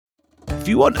If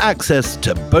you want access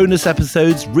to bonus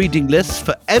episodes, reading lists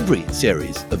for every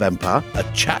series of Empire, a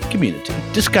chat community,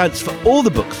 discounts for all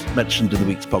the books mentioned in the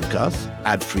week's podcast,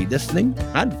 ad-free listening,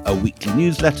 and a weekly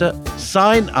newsletter,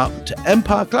 sign up to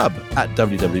Empire Club at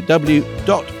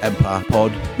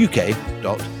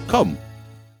www.empirepoduk.com.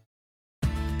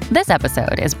 This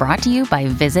episode is brought to you by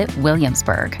Visit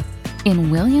Williamsburg.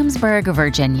 In Williamsburg,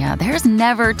 Virginia, there's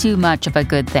never too much of a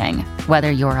good thing.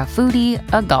 Whether you're a foodie,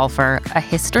 a golfer, a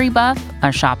history buff, a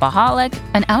shopaholic,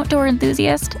 an outdoor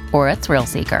enthusiast, or a thrill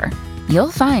seeker, you'll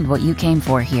find what you came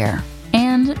for here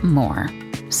and more.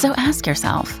 So ask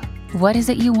yourself, what is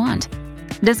it you want?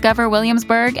 Discover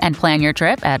Williamsburg and plan your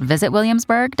trip at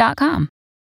visitwilliamsburg.com.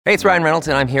 Hey, it's Ryan Reynolds,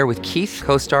 and I'm here with Keith,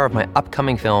 co-star of my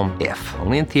upcoming film, If,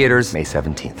 only in theaters May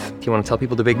 17th. Do you want to tell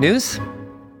people the big news?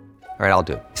 All right, I'll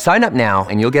do it. Sign up now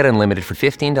and you'll get unlimited for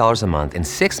 $15 a month and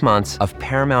 6 months of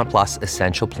Paramount Plus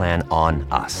Essential Plan on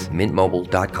us.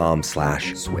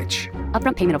 MintMobile.com/switch.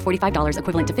 Upfront payment of $45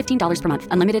 equivalent to $15 per month.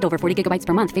 Unlimited over 40 gigabytes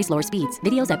per month. Face lower speeds.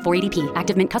 Videos at 480p.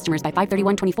 Active Mint customers by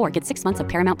 531.24 get 6 months of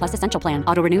Paramount Plus Essential Plan.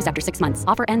 Auto renews after 6 months.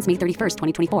 Offer ends May 31st,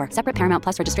 2024. Separate Paramount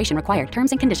Plus registration required. Terms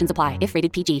and conditions apply if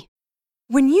rated PG.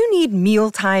 When you need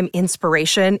mealtime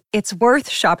inspiration, it's worth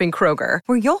shopping Kroger,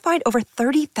 where you'll find over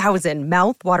 30,000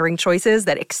 mouth-watering choices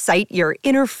that excite your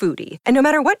inner foodie. And no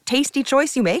matter what tasty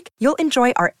choice you make, you'll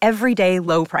enjoy our everyday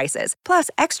low prices, plus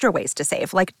extra ways to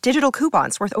save, like digital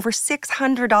coupons worth over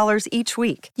 $600 each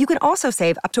week. You can also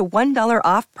save up to $1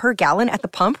 off per gallon at the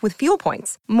pump with fuel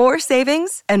points. More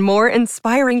savings and more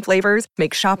inspiring flavors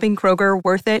make shopping Kroger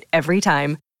worth it every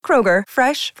time. Kroger,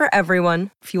 fresh for everyone.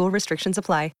 Fuel restrictions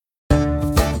apply.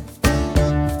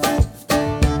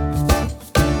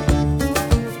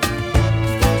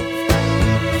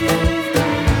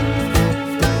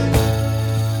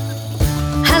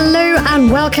 And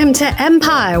welcome to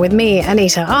Empire with me,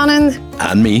 Anita Anand.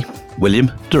 And me, William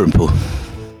Dalrymple.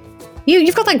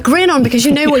 You've got that grin on because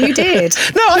you know what you did.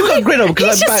 No, I've got a grin on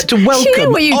because I'm about to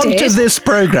welcome onto this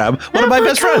programme one of my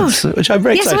best friends, which I'm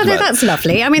very excited about. That's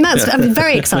lovely. I mean, that's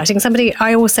very exciting. Somebody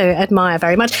I also admire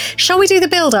very much. Shall we do the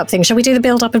build-up thing? Shall we do the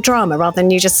build-up of drama rather than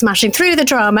you just smashing through the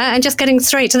drama and just getting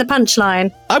straight to the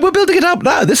punchline? We're building it up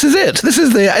now. This is it. This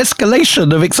is the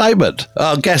escalation of excitement.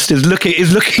 Our guest is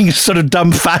looking sort of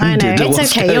dumbfounded. I know.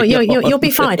 It's okay. You'll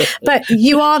be fine. But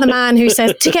you are the man who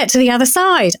says to get to the other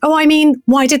side. Oh, I mean,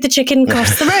 why did the chicken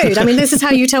cross the road? I mean, this is how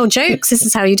you tell jokes. This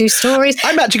is how you do stories.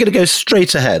 I'm actually going to go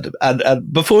straight ahead,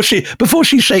 and before she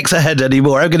shakes her head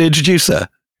anymore, I'm going to introduce her.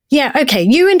 Yeah, okay.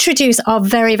 You introduce our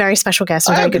very, very special guest.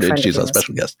 I am going to introduce our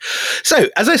special guest. So,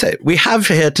 as I say, we have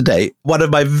here today one of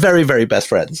my very, very best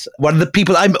friends. One of the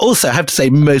people I'm also, I have to say,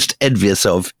 most envious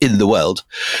of in the world.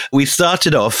 We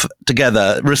started off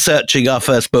together researching our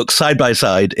first book side by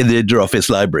side in the Inter Office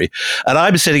Library. And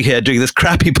I'm sitting here doing this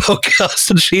crappy podcast,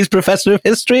 and she's Professor of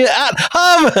History at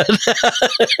Harvard.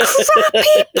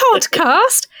 Crappy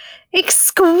podcast?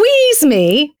 Excuse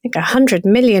me. I think 100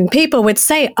 million people would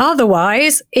say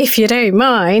otherwise, if you don't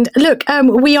mind. Look,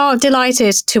 we are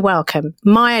delighted to welcome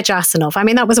Maya Jasanoff. I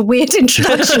mean, that was a weird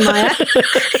introduction, Maya.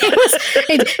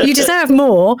 You deserve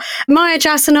more. Maya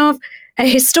Jasanoff, a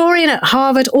historian at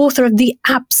Harvard, author of the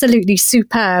absolutely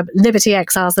superb Liberty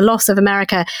Exiles, The Loss of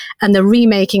America and the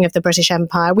Remaking of the British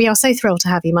Empire. We are so thrilled to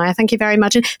have you, Maya. Thank you very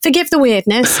much. And forgive the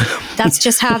weirdness. That's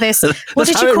just how this, what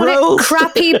did you call it?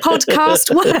 Crappy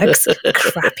podcast works.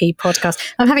 Crappy podcast.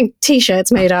 I'm having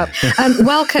T-shirts made up.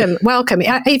 Welcome.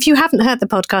 If you haven't heard the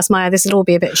podcast, Maya, this will all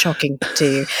be a bit shocking to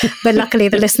you. But luckily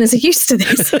the listeners are used to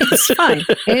this. It's fine.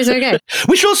 It is okay.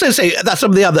 We should also say that's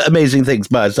some of the other amazing things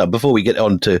Maya's done before we get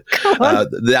on to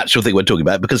the actual thing we're talking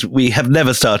about, because we have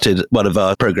never started one of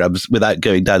our programs without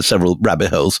going down several rabbit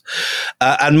holes.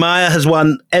 And Maya has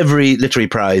won every literary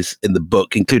prize in the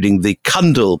book, including the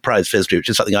Cundall Prize for History, which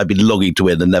is something I've been longing to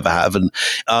win and never have. And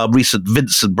our recent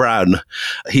Vincent Brown,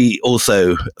 he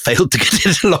also failed to get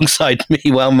it alongside me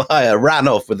while Maya ran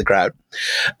off with the crowd.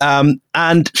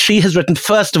 And she has written,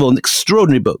 first of all, an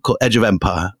extraordinary book called Edge of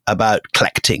Empire about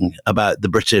collecting, about the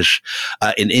British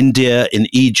in India, in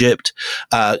Egypt,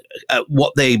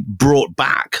 what they brought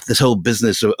back, this whole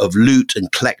business of loot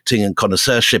and collecting and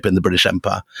connoisseurship in the British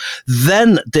Empire.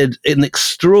 Then did an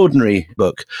extraordinary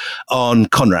book on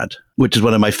Conrad, which is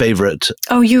one of my favourite.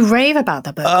 Oh, you rave about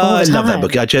that book all the time. I love that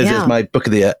book. I chose it as my book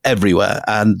of the year everywhere.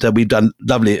 And we've done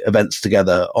lovely events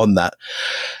together on that.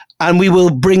 And we will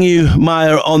bring you,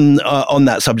 Maya, on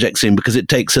that subject soon, because it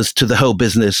takes us to the whole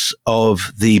business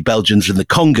of the Belgians in the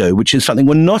Congo, which is something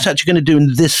we're not actually going to do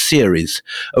in this series.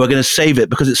 We're going to save it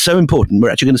because it's so important.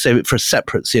 We're actually going to save it for a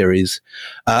separate series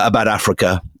about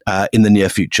Africa in the near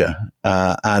future.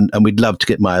 And we'd love to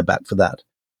get Maya back for that.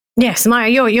 Yes, Maya,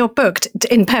 you're booked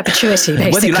in perpetuity,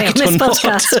 basically, like on this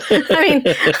podcast. I mean,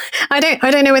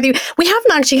 I don't know whether we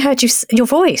haven't actually heard your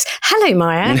voice. Hello,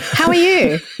 Maya. How are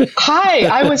you? Hi.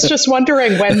 I was just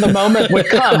wondering when the moment would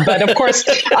come, but of course,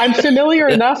 I'm familiar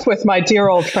enough with my dear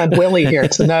old friend Willie here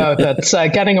to know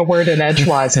that getting a word in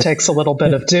edgewise takes a little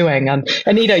bit of doing. And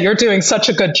Anita, you're doing such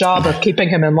a good job of keeping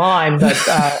him in line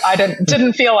that I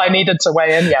didn't feel I needed to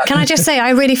weigh in yet. Can I just say,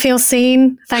 I really feel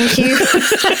seen. Thank you.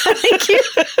 Thank you.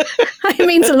 It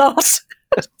means a lot.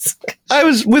 I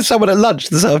was with someone at lunch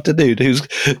this afternoon who's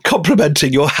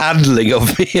complimenting your handling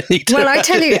of me, Anita. Well, I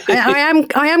tell you, I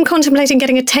am contemplating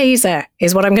getting a taser,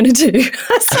 is what I'm going to do.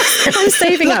 I'm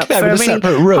saving up for a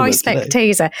really high-spec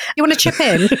taser. You want to chip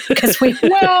in?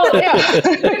 Well, yeah.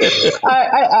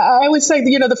 I would say,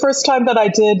 the first time that I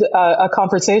did a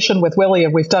conversation with Willie,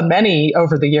 and we've done many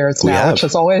over the years now, which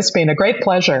has always been a great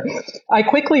pleasure, I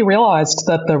quickly realized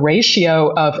that the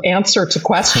ratio of answer to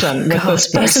question with this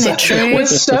person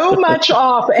was so much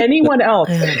off anyone else.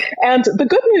 And the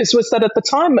good news was that at the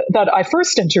time that I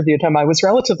first interviewed him, I was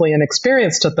relatively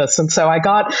inexperienced at this. And so I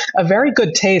got a very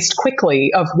good taste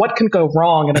quickly of what can go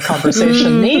wrong in a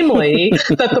conversation, namely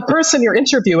that the person you're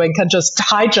interviewing can just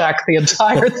hijack the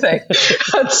entire thing.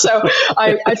 And so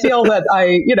I feel that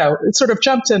I sort of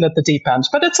jumped in at the deep end,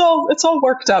 but it's all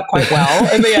worked out quite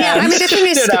well in the end. Yeah, I mean, the thing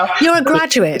is, you're a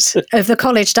graduate of the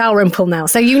College Dalrymple now,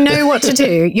 so you know what to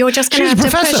do. You're just going to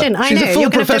have to push in. I know. Full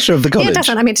professor of the college.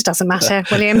 It doesn't matter,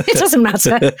 William. It doesn't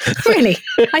matter. Really.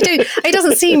 It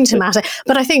doesn't seem to matter.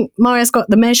 But I think Maya's got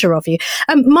the measure of you.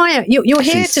 Maya, you're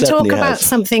here to talk about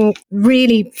something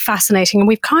really fascinating, and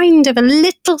we've kind of a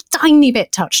little tiny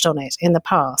bit touched on it in the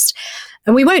past.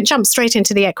 And we won't jump straight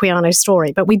into the Equiano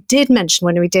story, but we did mention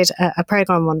when we did a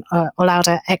program on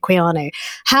Olaudah Equiano,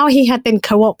 how he had been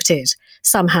co-opted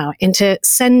somehow into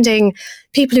sending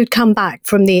people who'd come back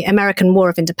from the American War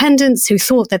of Independence, who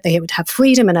thought that they would have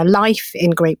freedom and a life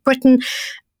in Great Britain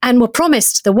and were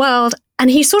promised the world. And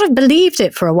he sort of believed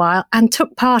it for a while and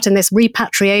took part in this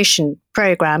repatriation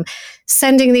program,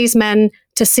 sending these men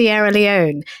to Sierra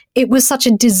Leone. It was such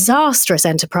a disastrous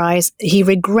enterprise. He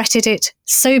regretted it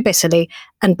so bitterly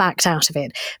and backed out of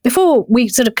it. Before we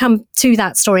sort of come to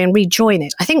that story and rejoin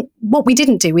it, I think what we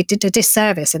didn't do, we did a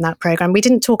disservice in that program. We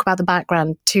didn't talk about the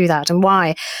background to that and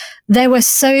why there were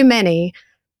so many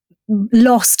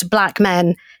lost black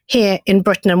men here in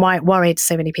Britain and why it worried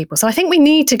so many people. So I think we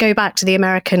need to go back to the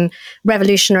American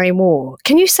Revolutionary War.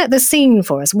 Can you set the scene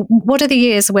for us? What are the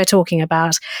years we're talking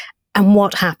about and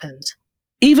what happened?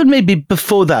 Even maybe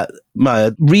before that,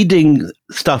 Maya, reading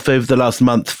stuff over the last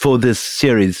month for this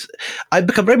series, I've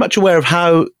become very much aware of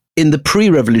how in the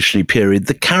pre-revolutionary period,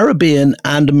 the Caribbean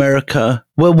and America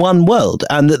were one world,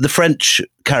 and that the French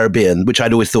Caribbean, which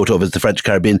I'd always thought of as the French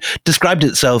Caribbean, described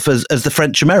itself as the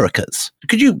French Americas.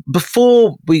 Could you,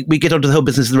 before we get onto the whole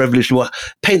business of the Revolutionary War,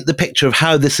 paint the picture of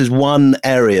how this is one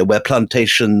area where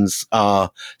plantations are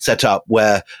set up,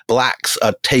 where blacks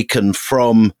are taken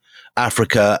from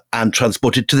Africa and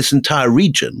transported to this entire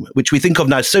region, which we think of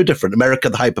now as so different. America,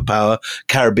 the hyperpower,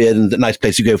 Caribbean, the nice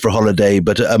place you go for a holiday,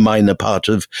 but a minor part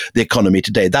of the economy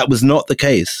today. That was not the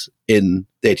case in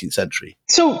the 18th century.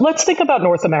 So let's think about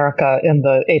North America in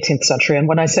the 18th century. And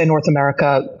when I say North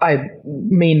America, I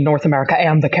mean North America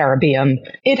and the Caribbean.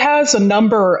 It has a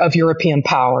number of European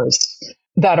powers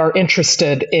that are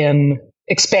interested in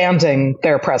expanding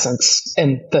their presence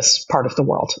in this part of the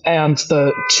world. And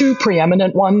the two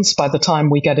preeminent ones by the time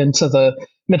we get into the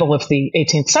middle of the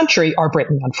 18th century are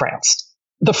Britain and France.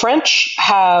 The French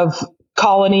have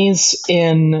colonies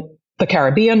in the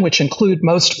Caribbean, which include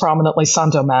most prominently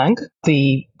Saint-Domingue,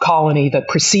 the colony that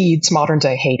precedes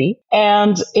modern-day Haiti.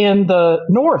 And in the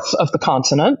north of the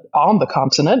continent, on the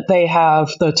continent, they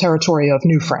have the territory of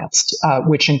New France,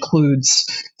 which includes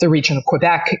the region of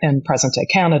Quebec in present-day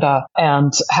Canada,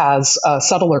 and has a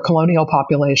settler colonial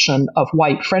population of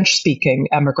white French-speaking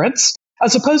immigrants,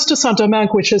 as opposed to Saint-Domingue,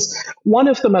 which is one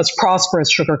of the most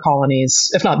prosperous sugar colonies,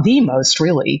 if not the most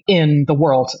really, in the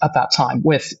world at that time,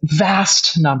 with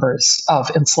vast numbers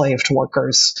of enslaved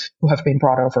workers who have been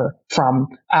brought over from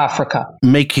Africa.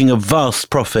 Making a vast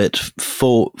profit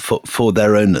for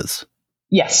their owners.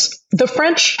 Yes. The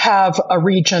French have a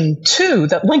region, too,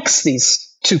 that links these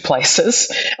two places,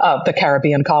 the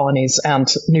Caribbean colonies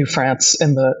and New France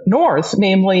in the north,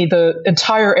 namely the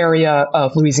entire area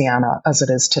of Louisiana as it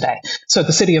is today. So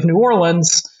the city of New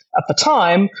Orleans at the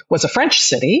time was a French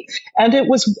city, and it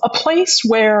was a place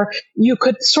where you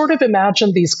could sort of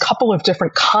imagine these couple of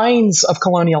different kinds of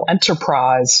colonial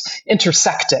enterprise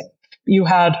intersecting. You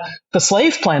had the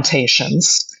slave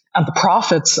plantations and the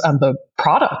profits and the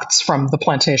products from the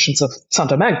plantations of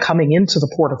Saint-Domingue coming into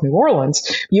the port of New Orleans.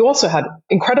 You also had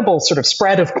incredible sort of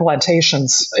spread of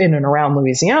plantations in and around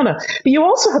Louisiana, but you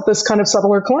also had this kind of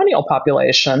settler colonial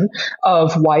population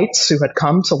of whites who had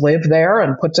come to live there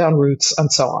and put down roots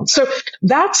and so on. So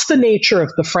that's the nature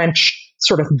of the French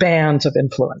sort of band of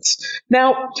influence.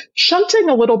 Now, shunting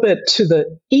a little bit to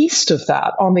the east of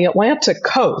that, on the Atlantic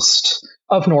coast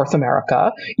of North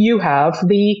America, you have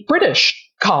the British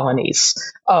colonies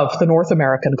of the North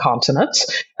American continent,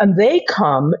 and they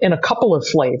come in a couple of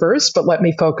flavors, but let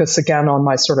me focus again on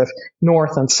my sort of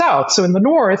north and south. So in the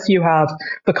north, you have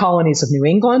the colonies of New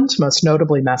England, most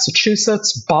notably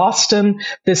Massachusetts, Boston.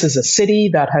 This is a city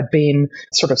that had been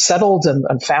sort of settled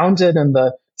and founded in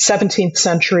the 17th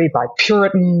century by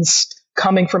Puritans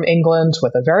coming from England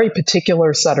with a very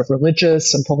particular set of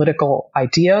religious and political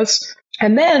ideas.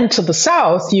 And then to the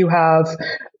south, you have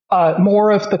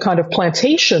more of the kind of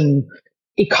plantation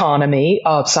economy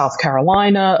of South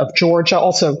Carolina, of Georgia,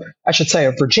 also, I should say,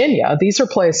 of Virginia. These are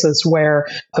places where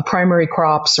the primary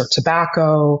crops are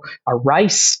tobacco, are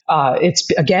rice. It's,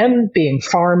 again, being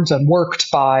farmed and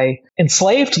worked by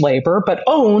enslaved labor, but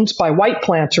owned by white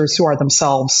planters who are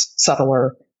themselves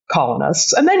settler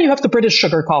colonists. And then you have the British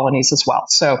sugar colonies as well.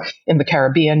 So in the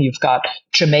Caribbean, you've got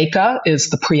Jamaica is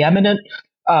the preeminent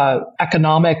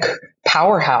economic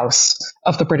powerhouse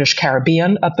of the British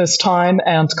Caribbean at this time,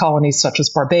 and colonies such as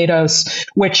Barbados,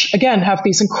 which again have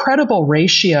these incredible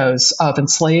ratios of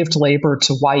enslaved labor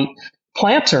to white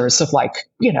planters of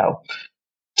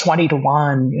 20 to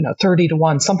 1, 30 to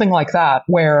 1, something like that,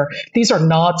 where these are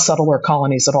not settler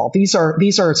colonies at all. These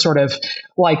are sort of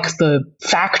like the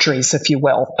factories, if you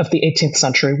will, of the 18th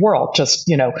century world,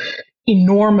 just,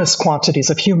 enormous quantities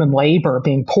of human labor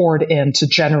being poured in to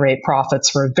generate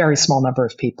profits for a very small number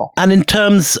of people. And in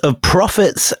terms of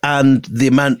profits and the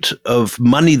amount of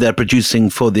money they're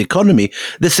producing for the economy,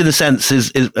 this in a sense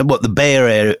is what the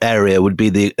Bay Area would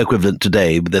be the equivalent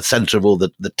today, the center of all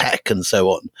the tech and so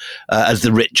on, as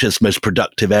the richest, most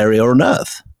productive area on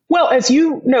earth. Well, as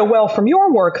you know well from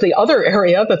your work, the other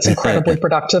area that's incredibly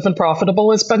productive and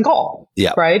profitable is Bengal,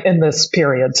 right, in this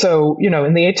period. So,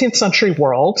 in the 18th century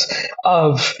world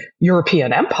of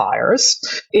European empires,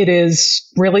 it is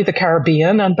really the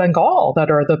Caribbean and Bengal that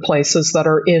are the places that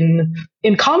are in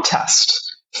contest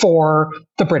for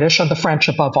the British and the French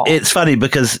above all. It's funny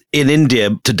because in India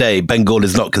today, Bengal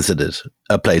is not considered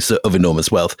a place of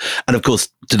enormous wealth. And of course,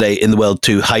 today in the world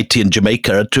too, Haiti and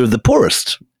Jamaica are two of the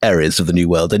poorest areas of the New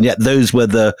World. And yet those were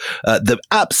the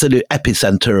absolute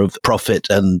epicenter of profit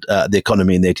and the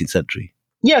economy in the 18th century.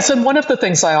 Yes, and one of the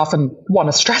things I often want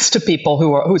to stress to people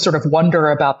who sort of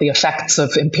wonder about the effects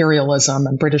of imperialism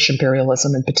and British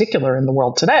imperialism in particular in the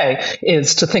world today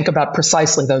is to think about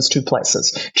precisely those two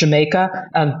places, Jamaica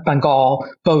and Bengal,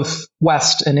 both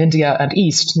west in India and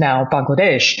east now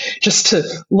Bangladesh, just to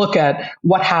look at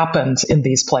what happened in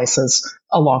these places,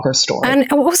 a longer story.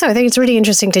 And also, I think it's really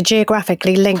interesting to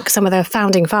geographically link some of the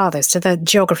founding fathers to the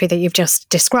geography that you've just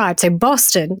described. So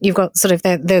Boston, you've got sort of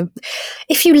the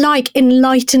if you like,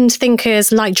 enlightened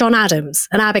thinkers like John Adams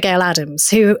and Abigail Adams,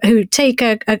 who take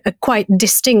a quite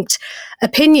distinct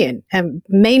opinion,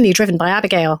 mainly driven by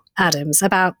Abigail Adams,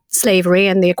 about slavery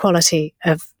and the equality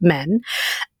of men.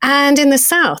 And in the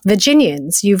South,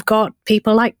 Virginians, you've got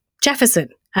people like Jefferson,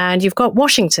 and you've got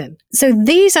Washington. So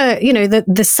these are,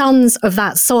 the sons of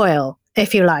that soil,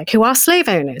 if you like, who are slave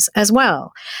owners as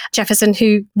well. Jefferson,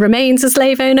 who remains a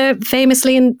slave owner,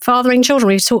 famously in fathering children.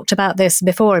 We've talked about this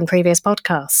before in previous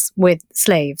podcasts with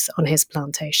slaves on his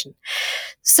plantation.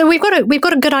 So we've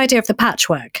got a good idea of the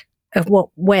patchwork of what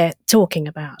we're talking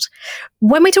about.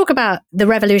 When we talk about the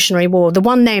Revolutionary War, the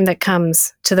one name that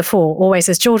comes to the fore always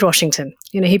is George Washington.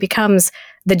 He becomes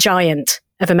the giant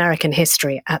of American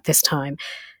history at this time.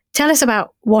 Tell us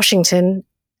about Washington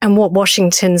and what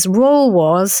Washington's role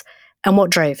was and what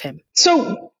drove him.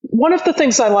 So one of the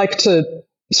things I like to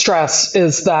stress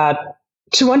is that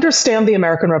to understand the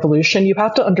American Revolution, you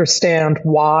have to understand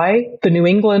why the New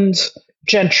England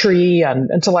gentry and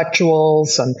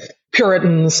intellectuals and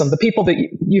Puritans and the people that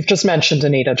you've just mentioned,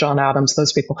 Anita, John Adams,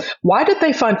 those people, why did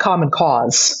they find common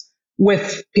cause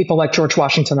with people like George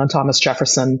Washington and Thomas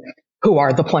Jefferson, who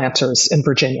are the planters in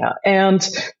Virginia? And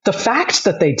the fact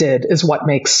that they did is what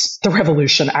makes the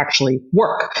revolution actually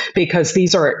work, because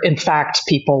these are, in fact,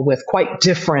 people with quite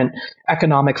different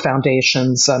economic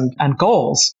foundations and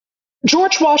goals.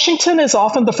 George Washington is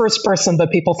often the first person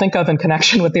that people think of in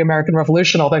connection with the American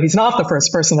Revolution, although he's not the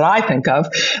first person that I think of,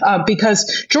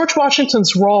 because George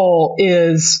Washington's role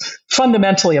is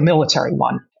fundamentally a military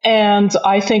one. And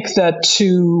I think that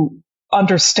to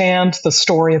understand the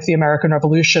story of the American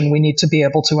Revolution, we need to be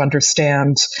able to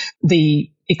understand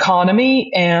the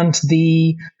economy and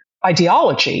the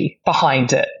ideology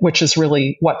behind it, which is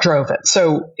really what drove it.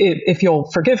 So if you'll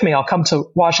forgive me, I'll come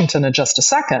to Washington in just a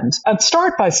second and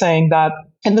start by saying that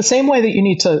in the same way that you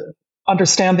need to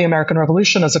understand the American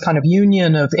Revolution as a kind of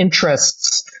union of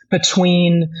interests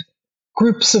between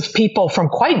groups of people from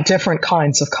quite different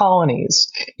kinds of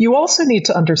colonies, you also need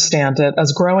to understand it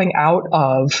as growing out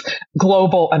of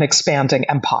global and expanding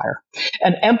empire,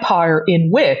 an empire in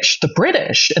which the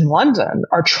British in London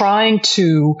are trying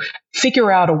to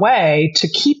figure out a way to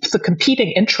keep the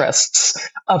competing interests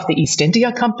of the East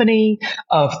India Company,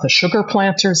 of the sugar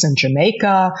planters in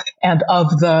Jamaica, and of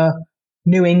the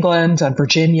New England and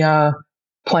Virginia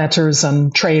planters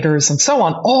and traders and so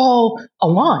on, all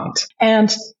aligned.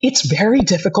 And it's very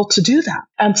difficult to do that.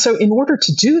 And so in order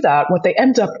to do that, what they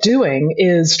end up doing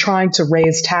is trying to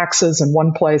raise taxes in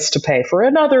one place to pay for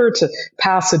another, to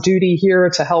pass a duty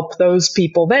here to help those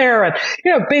people there, and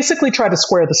basically try to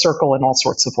square the circle in all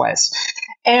sorts of ways.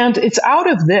 And it's out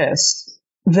of this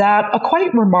that a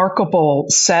quite remarkable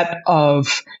set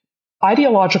of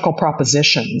ideological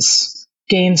propositions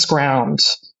gains ground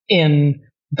in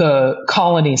the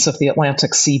colonies of the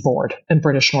Atlantic seaboard in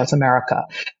British North America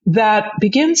that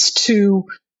begins to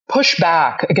push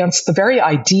back against the very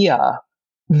idea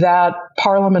that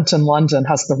Parliament in London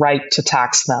has the right to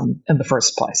tax them in the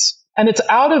first place. And it's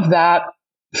out of that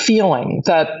feeling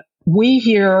that we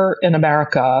here in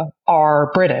America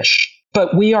are British,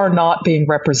 but we are not being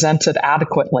represented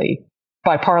adequately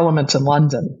by Parliament in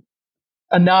London,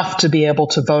 enough to be able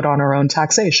to vote on our own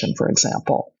taxation, for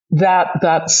example.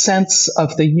 That sense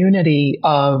of the unity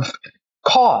of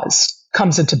cause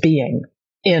comes into being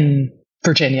in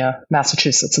Virginia,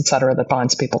 Massachusetts, et cetera, that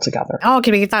binds people together.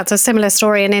 Arguably, that's a similar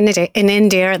story in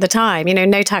India at the time.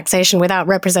 No taxation without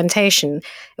representation.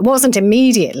 It wasn't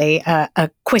immediately a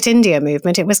quit India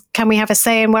movement. It was, can we have a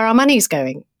say in where our money's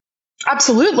going?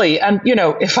 Absolutely. And,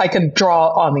 if I can draw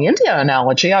on the India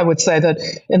analogy, I would say that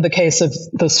in the case of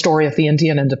the story of the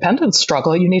Indian independence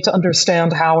struggle, you need to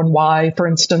understand how and why, for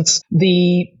instance,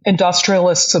 the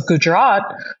industrialists of Gujarat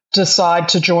decide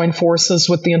to join forces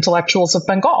with the intellectuals of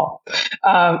Bengal.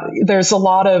 There's a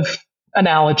lot of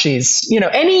analogies.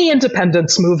 Any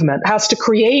independence movement has to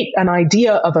create an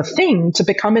idea of a thing to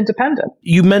become independent.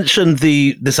 You mentioned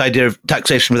this idea of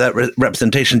taxation without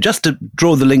representation. Just to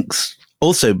draw the links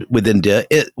also with India,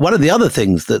 one of the other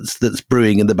things that's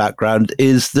brewing in the background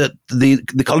is that the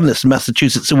colonists in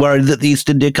Massachusetts are worried that the East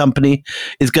India Company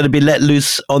is going to be let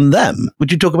loose on them.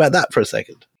 Would you talk about that for a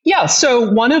second? Yeah. So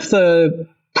one of the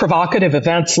provocative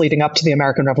events leading up to the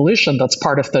American Revolution that's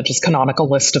part of the just canonical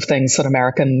list of things that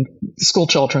American school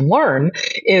children learn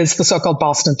is the so-called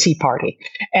Boston Tea Party.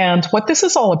 And what this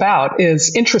is all about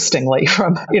is, interestingly,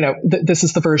 from, this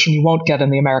is the version you won't get in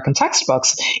the American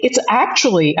textbooks, it's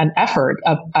actually an effort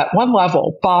at one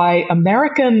level by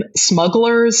American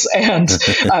smugglers and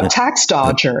tax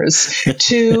dodgers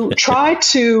to try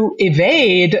to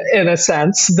evade, in a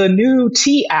sense, the new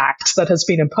Tea Act that has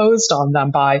been imposed on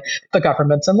them by the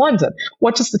government in London.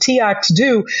 What does the Tea Act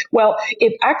do? Well,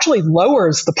 it actually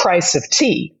lowers the price of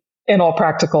tea in all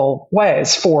practical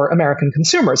ways for American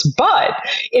consumers, but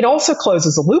it also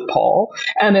closes a loophole,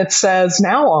 and it says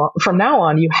from now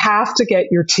on, you have to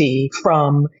get your tea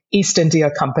from East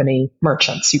India Company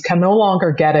merchants. You can no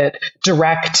longer get it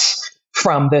direct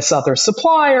from this other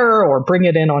supplier or bring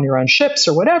it in on your own ships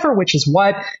or whatever, which is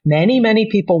what many, many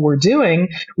people were doing,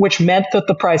 which meant that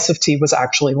the price of tea was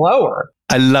actually lower.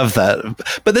 I love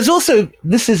that. But there's also,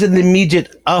 this is in the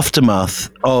immediate aftermath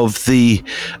of the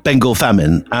Bengal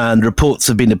famine, and reports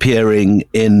have been appearing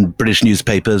in British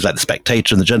newspapers like The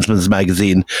Spectator and The Gentleman's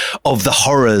Magazine of the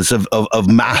horrors of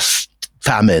mass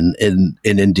famine in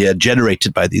India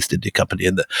generated by the East India Company,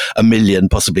 and that 1 million,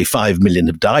 possibly 5 million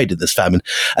have died in this famine.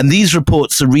 And these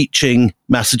reports are reaching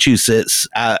Massachusetts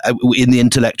in the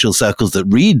intellectual circles that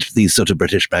read these sort of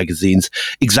British magazines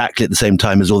exactly at the same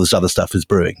time as all this other stuff is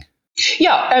brewing.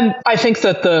 Yeah, and I think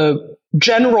that the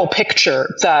general picture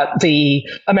that the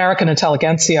American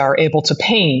intelligentsia are able to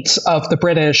paint of the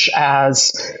British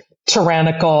as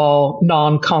tyrannical,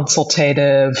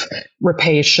 non-consultative,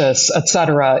 rapacious,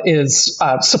 etc., is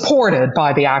supported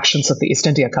by the actions of the East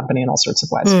India Company in all sorts of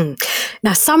ways.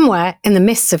 Now, somewhere in the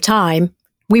mists of time,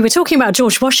 we were talking about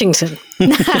George Washington.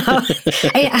 Now,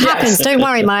 it happens. Yes. Don't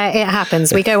worry, Maya, it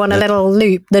happens. We go on a little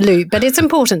loop, but it's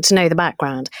important to know the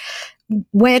background.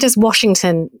 Where does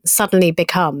Washington suddenly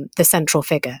become the central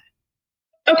figure?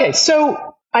 Okay,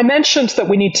 so I mentioned that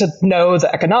we need to know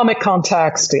the economic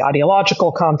context, the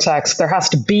ideological context. There has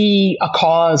to be a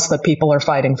cause that people are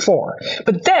fighting for.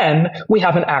 But then we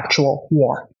have an actual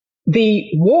war. The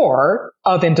War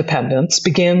of Independence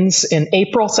begins in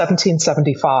April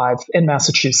 1775 in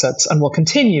Massachusetts and will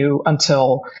continue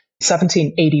until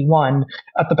 1781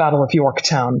 at the Battle of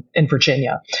Yorktown in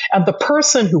Virginia. And the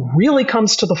person who really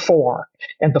comes to the fore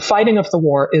in the fighting of the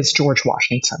war is George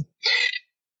Washington.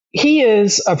 He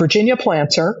is a Virginia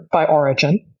planter by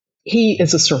origin. He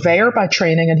is a surveyor by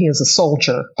training, and he is a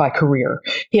soldier by career.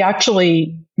 He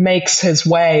actually makes his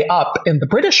way up in the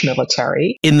British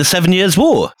military. In the 7 Years'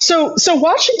 War. So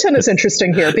Washington is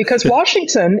interesting here because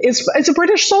Washington is a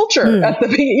British soldier at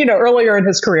the earlier in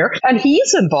his career, and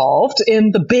he's involved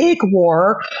in the big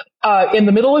war in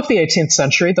the middle of the 18th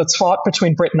century that's fought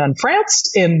between Britain and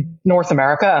France in North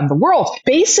America and the world,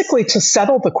 basically to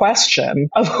settle the question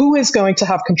of who is going to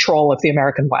have control of the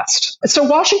American West. So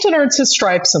Washington earns his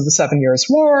stripes in the 7 Years'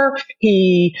 War.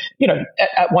 He,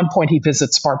 at one point he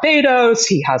visits Barbados.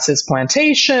 He has his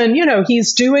plantation.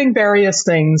 He's doing various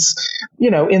things,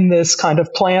 in this kind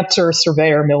of planter,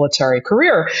 surveyor, military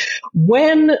career.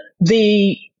 When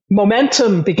the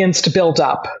momentum begins to build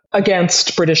up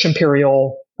against British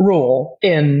imperial rule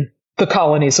in the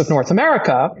colonies of North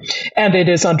America, and it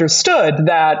is understood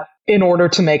that in order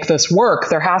to make this work,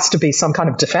 there has to be some kind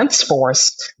of defense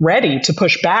force ready to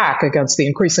push back against the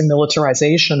increasing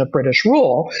militarization of British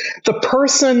rule. The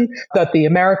person that the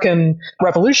American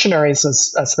revolutionaries,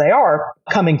 as they are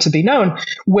coming to be known,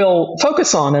 will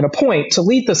focus on and appoint to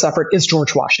lead this effort is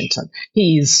George Washington.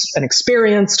 He's an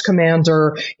experienced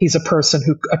commander. He's a person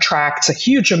who attracts a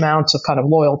huge amount of kind of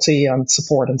loyalty and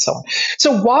support and so on.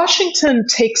 So Washington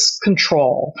takes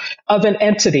control of an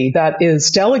entity that is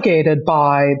delegated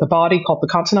by the body called the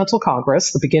Continental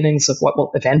Congress, the beginnings of what will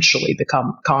eventually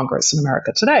become Congress in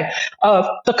America today, of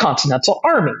the Continental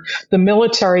Army, the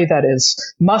military that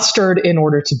is mustered in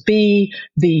order to be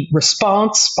the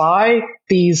response by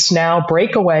these now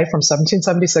breakaway from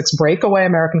 1776 breakaway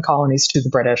American colonies to the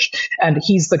British. And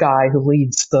he's the guy who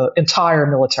leads the entire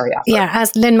military effort. Yeah,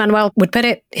 as Lin-Manuel would put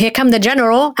it, here come the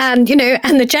general, and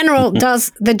the general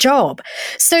does the job.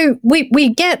 So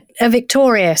we get a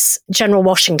victorious General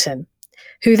Washington,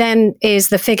 who then is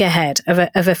the figurehead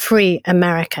of a free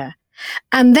America.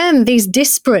 And then these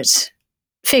disparate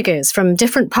figures from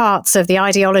different parts of the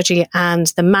ideology and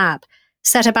the map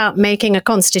set about making a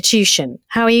constitution.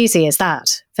 How easy is that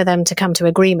for them to come to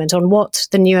agreement on what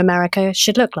the new America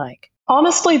should look like?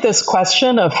 Honestly, this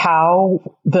question of how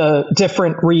the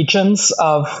different regions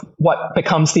of what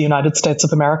becomes the United States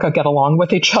of America get along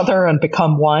with each other and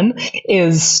become one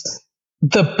is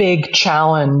the big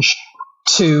challenge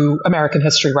to American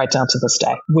history right down to this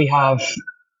day. We have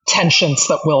tensions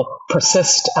that will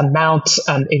persist and mount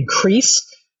and increase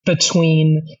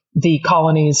between the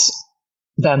colonies,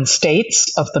 then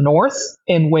states of the North,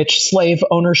 in which slave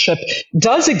ownership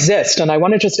does exist. And I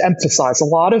want to just emphasize, a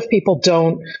lot of people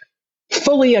don't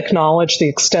fully acknowledge the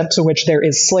extent to which there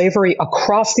is slavery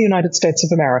across the United States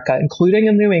of America, including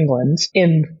in New England,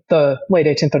 in the late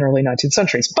 18th and early 19th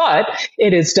centuries. But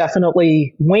it is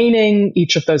definitely waning.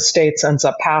 Each of those states ends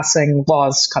up passing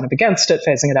laws kind of against it,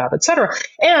 phasing it out, et cetera.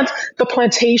 And the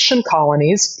plantation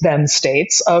colonies, then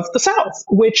states of the South,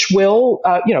 which will,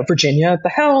 Virginia at the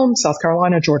helm, South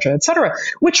Carolina, Georgia, et cetera,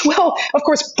 which will, of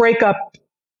course, break up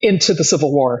into the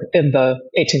Civil War in the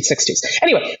 1860s.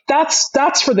 Anyway,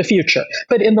 that's for the future.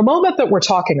 But in the moment that we're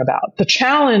talking about, the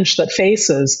challenge that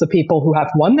faces the people who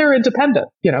have won their independence,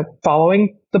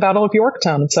 following the Battle of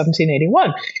Yorktown in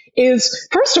 1781, is,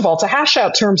 first of all, to hash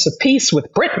out terms of peace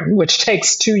with Britain, which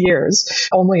takes 2 years,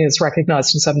 only is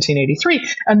recognized in 1783,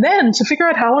 and then to figure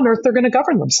out how on earth they're going to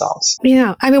govern themselves.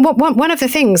 Yeah, I mean, one of the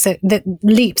things that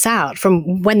leaps out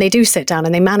from when they do sit down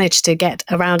and they manage to get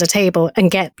around a table and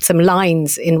get some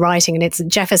lines in writing, and it's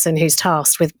Jefferson who's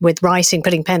tasked with writing,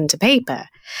 putting pen to paper.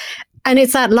 And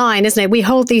it's that line, isn't it? We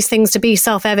hold these things to be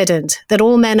self-evident, that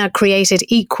all men are created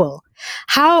equal.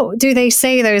 How do they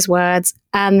say those words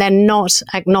and then not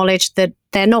acknowledge that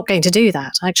they're not going to do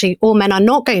that? Actually, all men are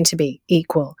not going to be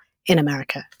equal in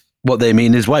America. What they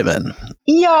mean is white men.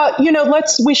 Yeah,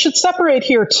 we should separate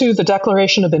here too the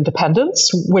Declaration of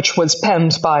Independence, which was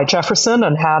penned by Jefferson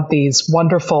and had these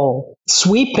wonderful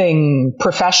sweeping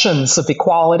professions of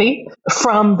equality,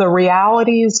 from the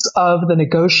realities of the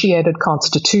negotiated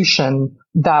Constitution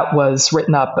that was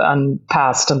written up and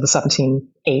passed in the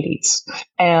 1780s.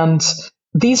 And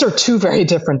these are two very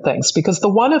different things, because the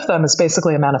one of them is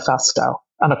basically a manifesto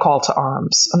and a call to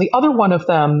arms. And the other one of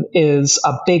them is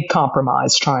a big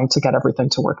compromise trying to get everything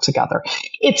to work together.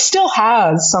 It still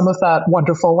has some of that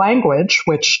wonderful language,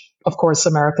 which of course,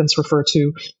 Americans refer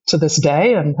to this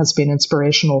day and has been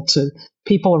inspirational to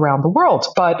people around the world.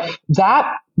 But that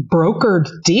brokered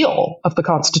deal of the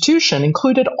Constitution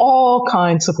included all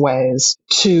kinds of ways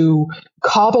to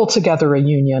cobble together a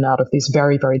union out of these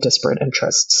very, very disparate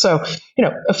interests. So,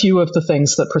 a few of the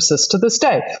things that persist to this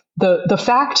day. The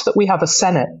fact that we have a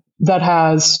Senate that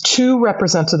has 2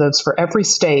 representatives for every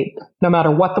state, no matter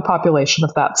what the population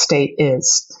of that state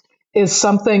is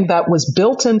something that was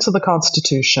built into the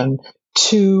Constitution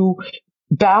to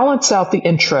balance out the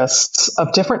interests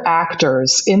of different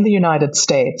actors in the United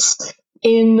States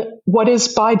in what is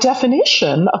by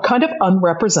definition a kind of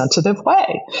unrepresentative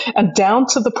way. And down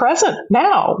to the present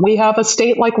now, we have a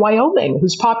state like Wyoming,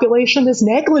 whose population is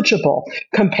negligible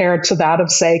compared to that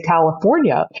of, say,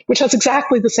 California, which has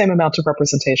exactly the same amount of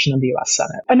representation in the US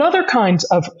Senate. Another kind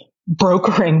of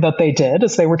brokering that they did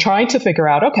is they were trying to figure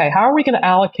out, okay, how are we going to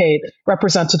allocate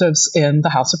representatives in the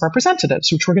House of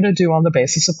Representatives, which we're going to do on the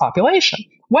basis of population?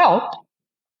 Well,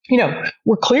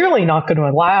 we're clearly not going to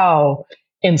allow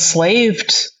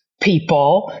enslaved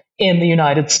people in the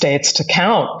United States to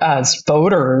count as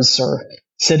voters or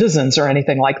citizens or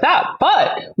anything like that.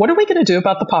 But what are we going to do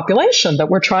about the population that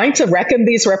we're trying to reckon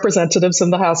these representatives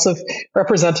in the House of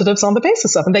Representatives on the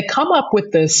basis of? And they come up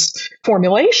with this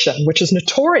formulation, which is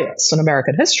notorious in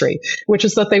American history, which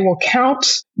is that they will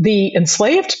count the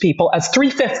enslaved people as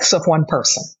 3/5 of one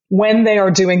person when they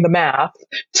are doing the math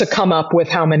to come up with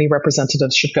how many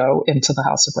representatives should go into the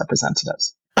House of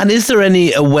Representatives. And is there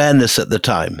any awareness at the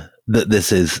time that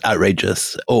this is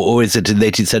outrageous? Or is it in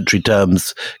 18th century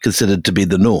terms considered to be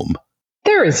the norm?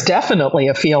 There is definitely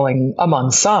a feeling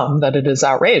among some that it is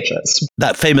outrageous.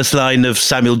 That famous line of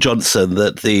Samuel Johnson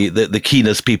that the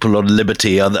keenest people on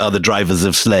liberty are the drivers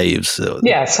of slaves.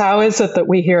 Yes, how is it that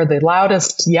we hear the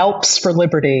loudest yelps for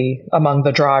liberty among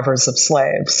the drivers of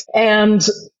slaves? And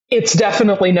it's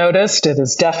definitely noticed. It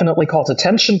is definitely called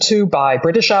attention to by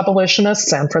British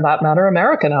abolitionists and, for that matter,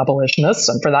 American abolitionists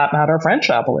and, for that matter, French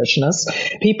abolitionists.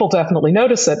 People definitely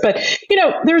notice it. But,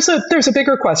 there's a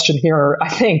bigger question here, I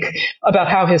think, about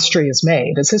how history is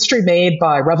made. Is history made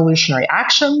by revolutionary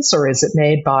actions, or is it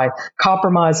made by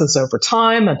compromises over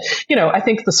time? And, I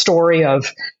think the story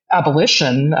of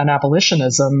abolition and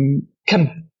abolitionism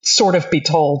can sort of be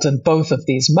told in both of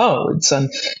these modes. And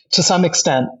to some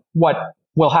extent, what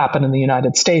will happen in the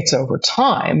United States over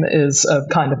time is a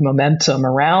kind of momentum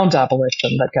around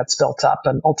abolition that gets built up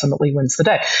and ultimately wins the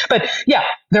day. But yeah,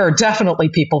 there are definitely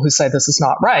people who say this is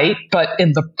not right, but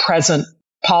in the present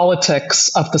politics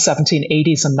of the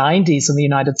 1780s and 90s in the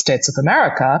United States of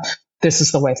America, this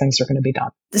is the way things are going to be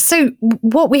done. So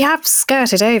what we have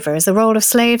skirted over is the role of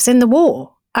slaves in the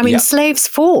war. I mean, slaves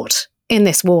fought in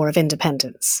this war of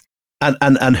independence.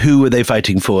 And who were they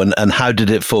fighting for, and how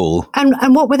did it fall?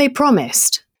 And what were they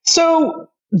promised? So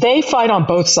they fight on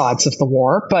both sides of the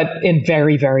war, but in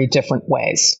very, very different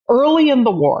ways. Early in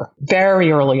the war,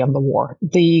 very early in the war,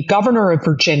 the governor of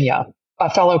Virginia,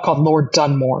 a fellow called Lord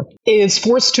Dunmore, is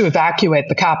forced to evacuate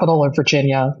the capital of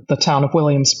Virginia, the town of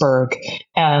Williamsburg,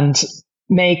 and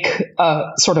make a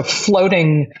sort of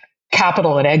floating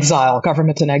capital in exile,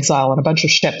 government in exile, and a bunch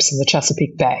of ships in the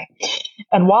Chesapeake Bay.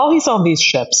 And while he's on these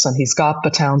ships, and he's got the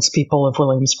townspeople of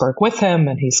Williamsburg with him,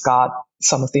 and he's got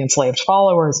some of the enslaved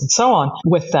followers and so on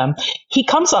with them, he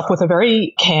comes up with a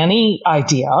very canny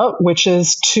idea, which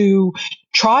is to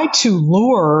try to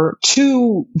lure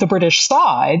to the British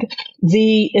side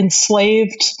the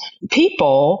enslaved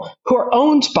people who are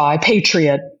owned by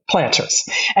patriot planters.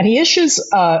 And he issues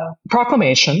a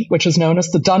proclamation, which is known as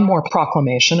the Dunmore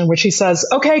Proclamation, in which he says,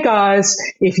 okay, guys,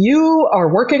 if you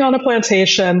are working on a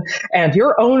plantation and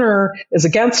your owner is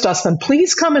against us, then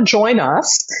please come and join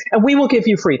us and we will give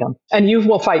you freedom. And you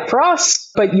will fight for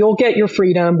us, but you'll get your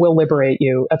freedom, we'll liberate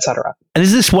you, etc. And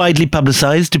is this widely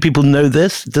publicized? Do people know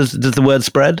this? Does the word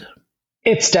spread?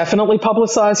 It's definitely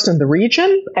publicized in the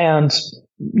region, and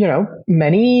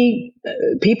many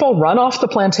people run off the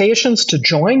plantations to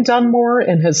join Dunmore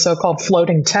in his so-called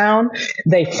floating town.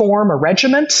 They form a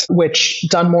regiment, which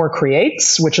Dunmore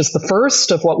creates, which is the first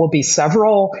of what will be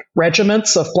several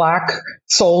regiments of Black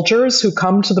soldiers who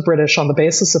come to the British on the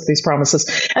basis of these promises.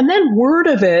 And then word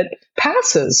of it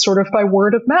passes sort of by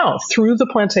word of mouth through the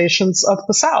plantations of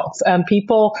the South. And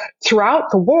people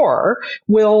throughout the war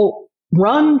will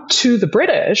run to the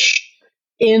British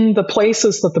in the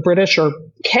places that the British are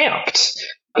camped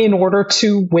in order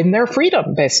to win their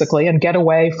freedom, basically, and get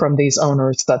away from these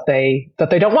owners that they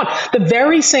don't want. The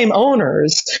very same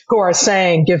owners who are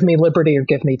saying, give me liberty or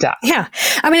give me death. Yeah.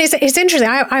 I mean, it's interesting.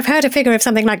 I've heard a figure of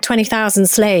something like 20,000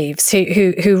 slaves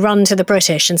who run to the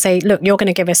British and say, look, you're going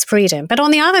to give us freedom. But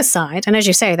on the other side, and as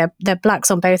you say, they're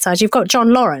blacks on both sides, you've got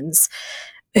John Lawrence,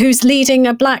 who's leading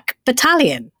a black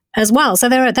battalion as well. So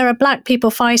there are black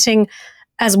people fighting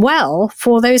as well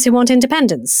for those who want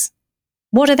independence.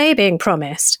 What are they being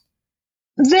promised?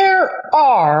 There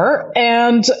are,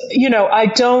 and I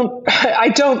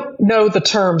don't know the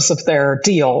terms of their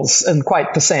deals in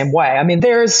quite the same way. I mean,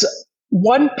 there's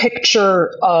one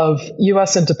picture of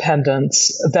U.S.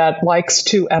 independence that likes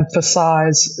to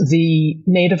emphasize the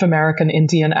Native American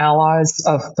Indian allies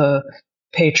of the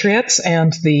Patriots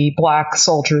and the black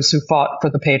soldiers who fought for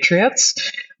the Patriots.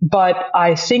 But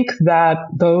I think that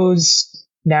those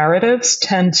narratives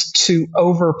tend to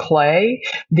overplay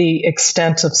the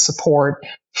extent of support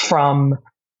from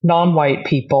non-white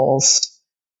peoples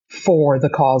for the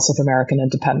cause of American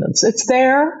independence. It's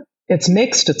there, it's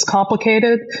mixed, it's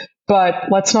complicated, but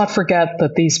let's not forget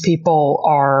that these people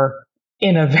are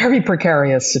in a very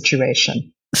precarious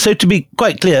situation. So to be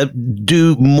quite clear,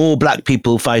 do more black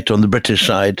people fight on the British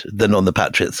side than on the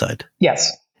Patriot side?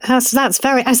 Yes. That's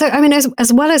very, so, I mean,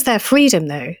 as well as their freedom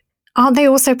though, aren't they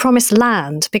also promised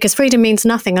land? Because freedom means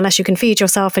nothing unless you can feed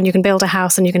yourself and you can build a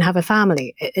house and you can have a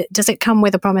family. Does it come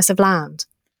with a promise of land?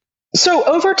 So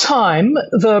over time,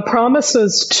 the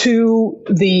promises to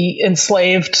the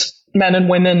enslaved men and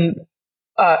women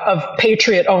of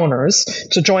Patriot owners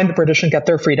to join the British and get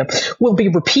their freedom will be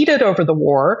repeated over the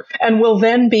war and will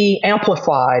then be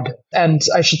amplified. And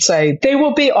I should say they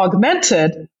will be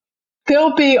augmented.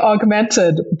 They'll be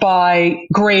augmented by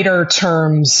greater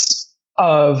terms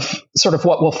of sort of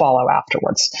what will follow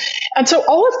afterwards. And so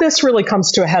all of this really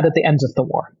comes to a head at the end of the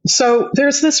war. So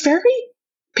there's this very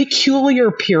peculiar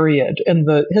period in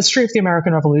the history of the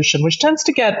American Revolution, which tends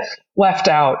to get left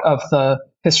out of the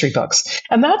history books.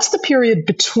 And that's the period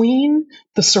between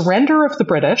the surrender of the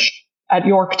British at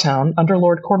Yorktown under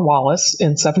Lord Cornwallis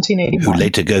in 1781. Who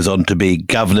later goes on to be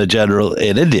Governor General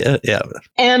in India. Yeah.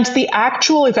 And the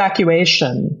actual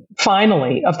evacuation,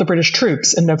 finally, of the British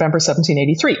troops in November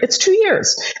 1783. It's 2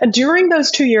 years. And during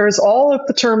those 2 years, all of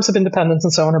the terms of independence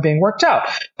and so on are being worked out.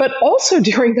 But also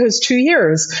during those 2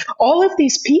 years, all of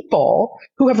these people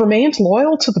who have remained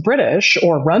loyal to the British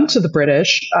or run to the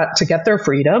British to get their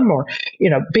freedom or,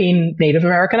 being Native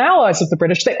American allies of the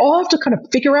British, they all have to kind of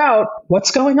figure out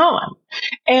what's going on.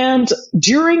 And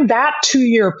during that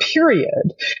 2-year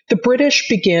period, the British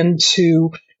begin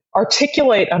to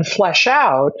articulate and flesh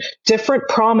out different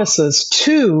promises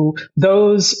to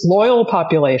those loyal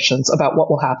populations about what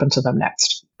will happen to them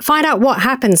next. Find out what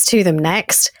happens to them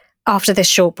next after this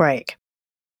short break.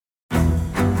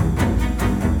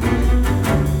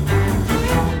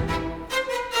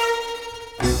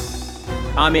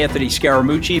 I'm Anthony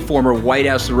Scaramucci, former White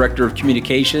House Director of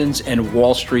Communications and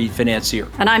Wall Street financier.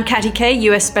 And I'm Katty Kay,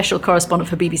 US Special Correspondent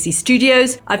for BBC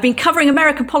Studios. I've been covering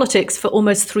American politics for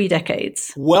almost 3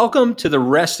 decades. Welcome to The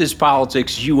Rest is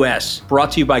Politics US,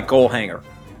 brought to you by Goalhanger.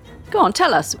 Go on,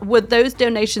 tell us, were those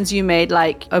donations you made,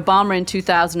 like Obama in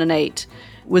 2008,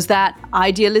 was that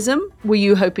idealism? Were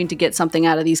you hoping to get something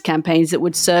out of these campaigns that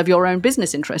would serve your own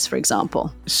business interests, for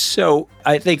example? So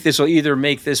I think this will either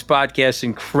make this podcast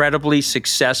incredibly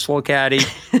successful, Katty,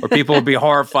 or people will be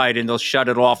horrified and they'll shut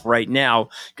it off right now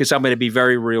because I'm going to be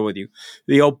very real with you.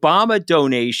 The Obama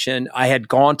donation, I had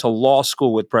gone to law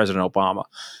school with President Obama.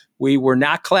 We were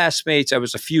not classmates. I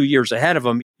was a few years ahead of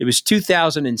him. It was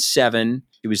 2007.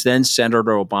 He was then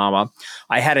Senator Obama.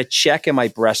 I had a check in my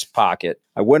breast pocket.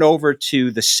 I went over to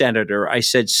the senator. I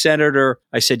said, Senator,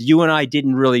 you and I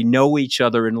didn't really know each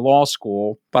other in law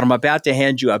school, but I'm about to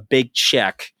hand you a big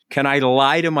check. Can I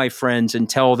lie to my friends and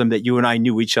tell them that you and I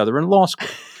knew each other in law school?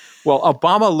 Well,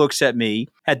 Obama looks at me,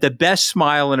 had the best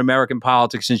smile in American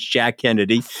politics since Jack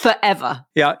Kennedy. Forever.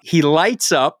 Yeah. He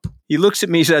lights up. He looks at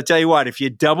me and says, I'll tell you what, if you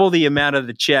double the amount of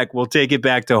the check, we'll take it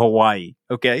back to Hawaii.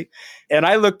 Okay. And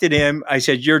I looked at him. I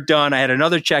said, you're done. I had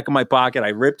another check in my pocket. I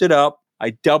ripped it up.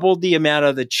 I doubled the amount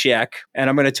of the check. And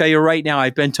I'm going to tell you right now,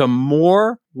 I've been to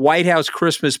more White House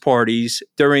Christmas parties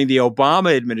during the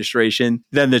Obama administration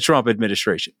than the Trump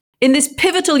administration. In this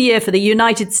pivotal year for the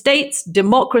United States,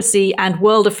 democracy, and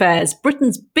world affairs,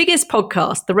 Britain's biggest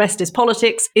podcast, The Rest is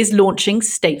Politics, is launching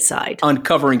stateside.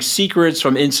 Uncovering secrets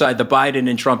from inside the Biden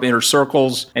and Trump inner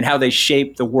circles and how they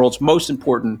shape the world's most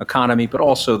important economy, but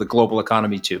also the global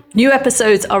economy too. New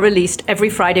episodes are released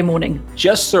every Friday morning.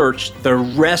 Just search The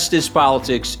Rest is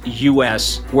Politics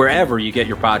US wherever you get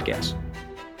your podcasts.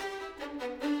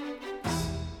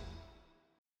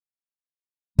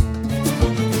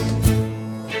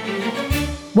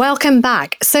 Welcome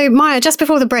back. So, Maya, just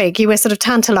before the break, you were sort of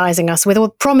tantalizing us with all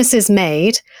promises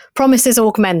made, promises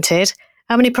augmented.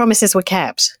 How many promises were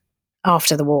kept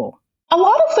after the war? A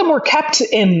lot of them were kept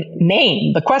in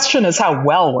name. The question is, how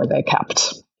well were they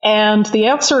kept? And the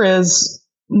answer is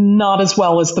not as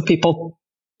well as the people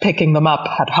picking them up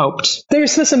had hoped.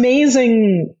 There's this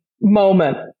amazing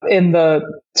moment in the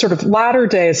sort of latter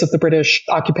days of the British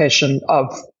occupation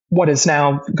of what is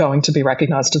now going to be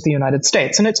recognized as the United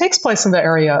States. And it takes place in the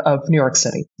area of New York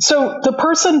City. So the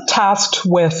person tasked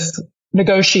with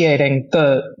negotiating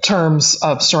the terms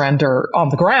of surrender on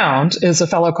the ground is a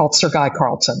fellow called Sir Guy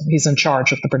Carleton. He's in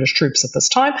charge of the British troops at this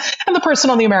time. And the person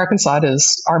on the American side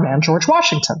is our man, George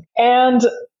Washington. And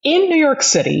in New York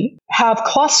City have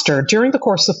clustered during the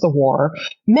course of the war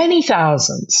many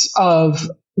thousands of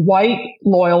white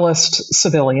loyalist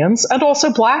civilians and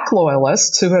also black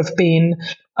loyalists who have been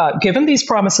given these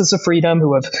promises of freedom,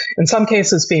 who have, in some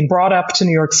cases, been brought up to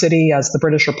New York City as the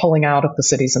British are pulling out of the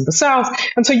cities in the South.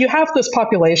 And so you have this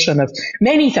population of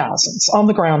many thousands on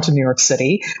the ground in New York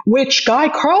City, which Guy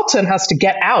Carleton has to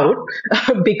get out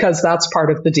because that's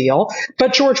part of the deal.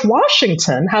 But George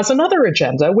Washington has another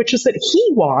agenda, which is that he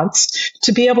wants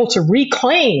to be able to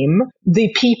reclaim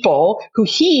the people who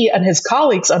he and his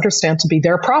colleagues understand to be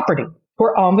their property, who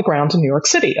are on the ground in New York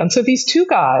City. And so these two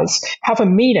guys have a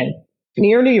meeting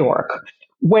near New York,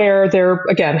 where they're,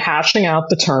 again, hashing out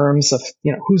the terms of,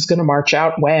 who's going to march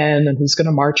out when and who's going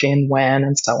to march in when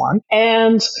and so on.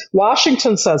 And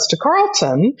Washington says to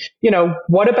Carleton,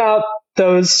 what about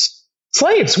those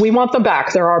slaves? We want them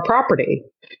back. They're our property.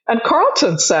 And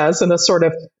Carleton says in a sort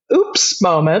of oops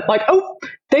moment, like, oh,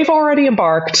 they've already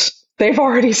embarked. They've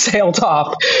already sailed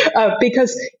off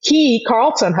because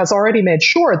Carleton, has already made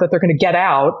sure that they're going to get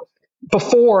out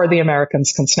before the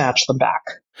Americans can snatch them back.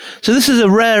 So this is a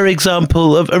rare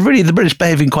example of really the British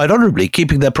behaving quite honourably,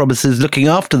 keeping their promises, looking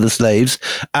after the slaves,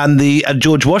 and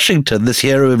George Washington, this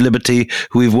hero of liberty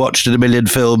who we've watched in a million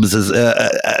films, as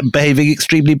behaving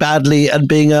extremely badly and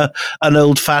being an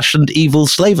old-fashioned evil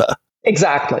slaver.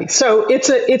 Exactly. So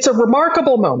it's a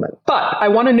remarkable moment, but I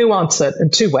want to nuance it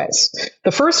in two ways.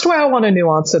 The first way I want to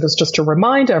nuance it is just to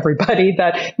remind everybody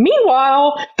that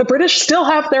meanwhile, the British still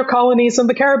have their colonies in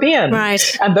the Caribbean.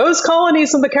 Right. And those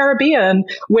colonies in the Caribbean,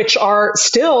 which are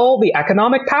still the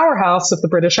economic powerhouse of the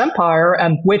British Empire,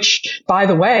 and which, by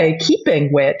the way,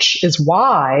 keeping which is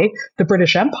why the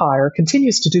British Empire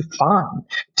continues to do fine,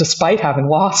 despite having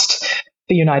lost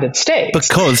the United States.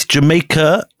 Because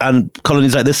Jamaica and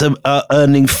colonies like this are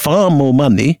earning far more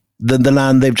money than the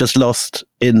land they've just lost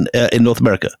in North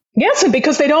America. Yes, and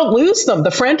because they don't lose them.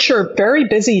 The French are very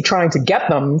busy trying to get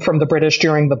them from the British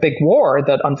during the big war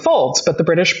that unfolds, but the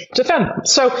British defend them.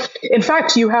 So, in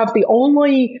fact, you have the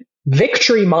only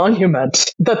victory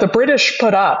monument that the British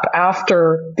put up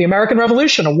after the American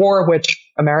Revolution, a war which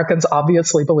Americans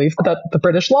obviously believe that the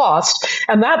British lost.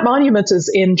 And that monument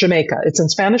is in Jamaica. It's in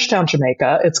Spanish Town,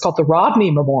 Jamaica. It's called the Rodney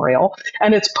Memorial.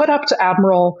 And it's put up to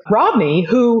Admiral Rodney,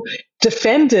 who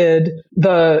defended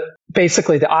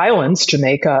basically the islands,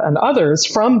 Jamaica and others,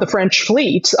 from the French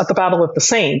fleet at the Battle of the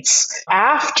Saints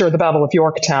after the Battle of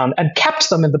Yorktown, and kept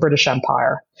them in the British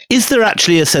Empire. Is there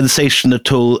actually a sensation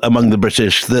at all among the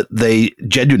British that they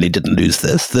genuinely didn't lose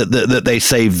this, that they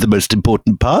saved the most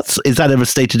important parts? Is that ever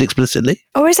stated explicitly?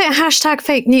 Or is it hashtag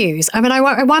fake news? I mean,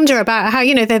 I wonder about how,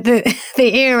 the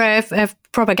era of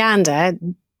propaganda.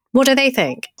 What do they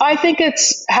think? I think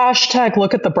it's hashtag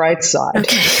look at the bright side.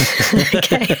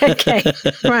 Okay.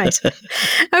 Right.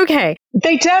 Okay.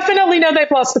 They definitely know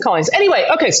they've lost the colonies. Anyway,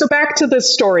 okay, so back to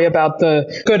this story about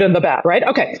the good and the bad, right?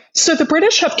 Okay, so the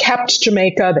British have kept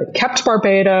Jamaica, they've kept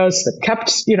Barbados, they've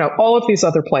kept, all of these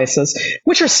other places,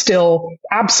 which are still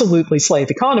absolutely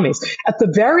slave economies. At the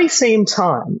very same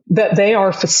time that they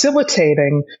are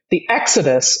facilitating the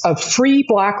exodus of free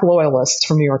black loyalists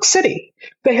from New York City,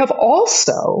 they have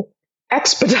also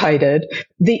expedited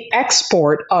the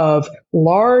export of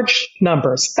large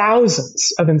numbers,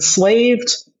 thousands of enslaved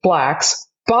blacks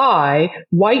by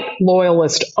white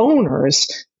loyalist owners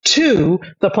to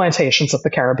the plantations of the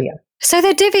Caribbean. So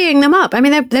they're divvying them up. I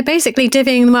mean, they're basically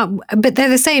divvying them up, but they're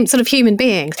the same sort of human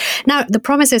beings. Now, the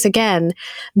promises, again,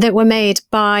 that were made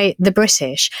by the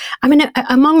British, I mean,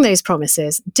 among those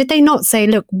promises, did they not say,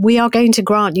 look, we are going to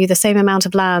grant you the same amount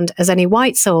of land as any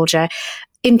white soldier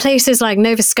in places like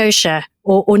Nova Scotia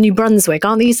or New Brunswick?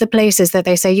 Aren't these the places that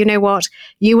they say, you know what,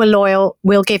 you were loyal,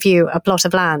 we'll give you a plot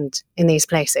of land in these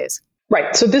places?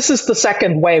 Right. So this is the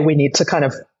second way we need to kind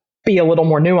of be a little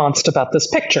more nuanced about this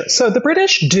picture. So the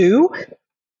British do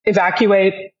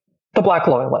evacuate the black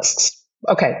loyalists.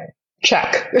 Okay.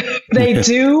 Check. They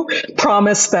do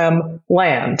promise them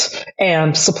land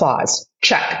and supplies.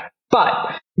 Check.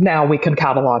 But now we can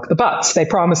catalog the buts. They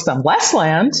promise them less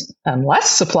land and less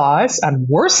supplies and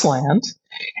worse land,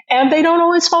 and they don't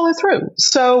always follow through.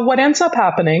 So what ends up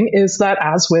happening is that,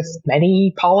 as with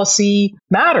many policy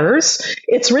matters,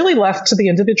 it's really left to the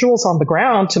individuals on the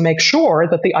ground to make sure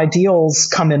that the ideals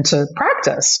come into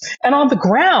practice. And on the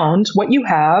ground, what you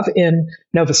have in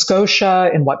Nova Scotia,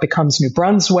 in what becomes New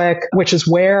Brunswick, which is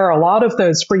where a lot of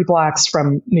those free blacks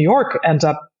from New York end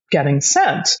up getting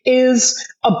sent, is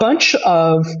a bunch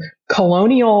of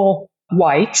colonial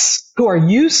whites who are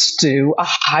used to a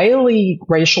highly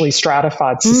racially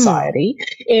stratified society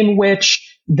in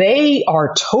which they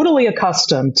are totally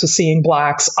accustomed to seeing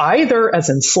blacks either as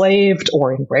enslaved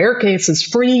or in rare cases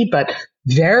free, but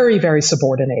very, very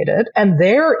subordinated. And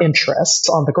their interests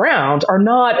on the ground are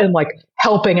not in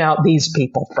helping out these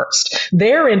people first.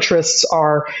 Their interests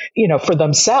are, for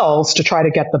themselves to try to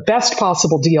get the best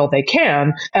possible deal they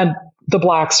can. And the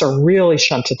blacks are really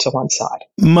shunted to one side.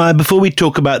 Maya, before we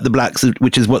talk about the blacks,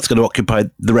 which is what's going to occupy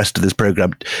the rest of this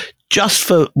program, just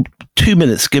for 2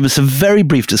 minutes, give us a very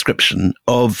brief description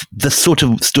of the sort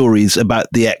of stories about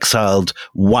the exiled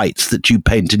whites that you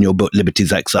paint in your book,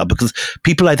 Liberty's Exile, because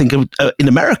people, I think, in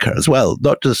America as well,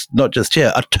 not just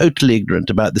here, are totally ignorant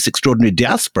about this extraordinary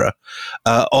diaspora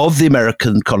of the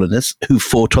American colonists who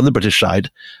fought on the British side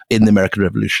in the American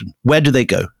Revolution. Where do they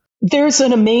go? There's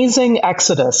an amazing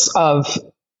exodus of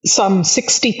some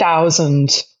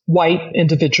 60,000 white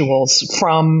individuals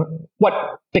from what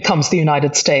becomes the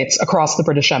United States across the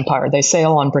British Empire. They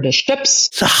sail on British ships.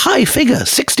 It's a high figure.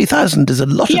 60,000 is a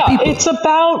lot of people. Yeah, it's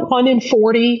about 1 in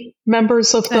 40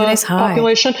 members of the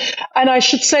population. And I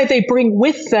should say they bring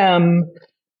with them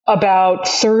about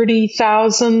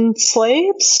 30,000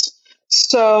 slaves.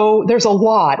 So there's a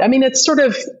lot. I mean, it's sort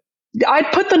of,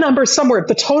 I'd put the number somewhere,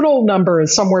 the total number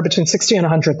is somewhere between 60 and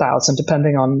 100,000,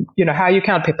 depending on, how you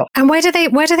count people. And where do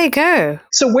they go?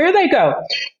 So where they go?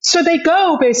 So they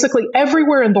go basically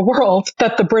everywhere in the world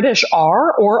that the British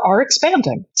are or are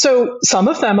expanding. So some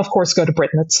of them, of course, go to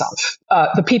Britain itself.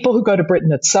 The people who go to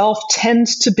Britain itself tend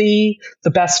to be the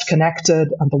best connected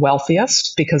and the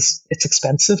wealthiest because it's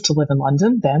expensive to live in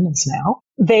London then as now.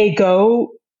 They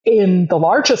go in the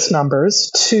largest numbers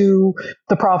to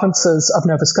the provinces of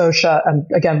Nova Scotia and,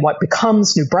 again, what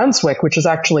becomes New Brunswick, which is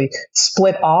actually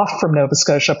split off from Nova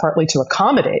Scotia partly to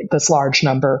accommodate this large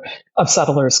number of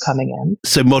settlers coming in.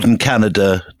 So modern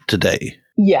Canada today.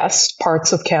 Yes,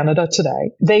 parts of Canada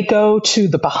today. They go to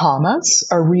the Bahamas,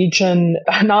 a region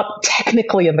not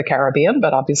technically in the Caribbean,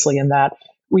 but obviously in that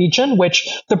region, which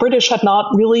the British had not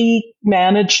really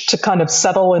managed to kind of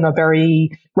settle in a very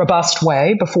robust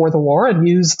way before the war and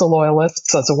use the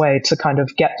Loyalists as a way to kind of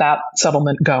get that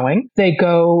settlement going. They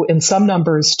go in some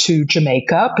numbers to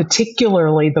Jamaica,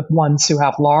 particularly the ones who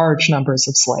have large numbers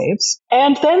of slaves.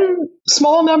 And then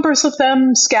small numbers of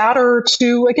them scatter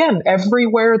to, again,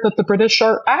 everywhere that the British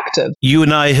are active. You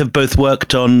and I have both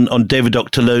worked on David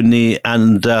Auchterlonie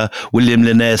and William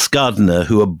Linnaeus Gardiner,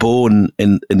 who are born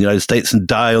in the United States and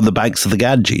die on the banks of the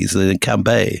Ganges in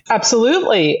Cambay.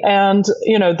 Absolutely. And,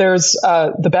 there's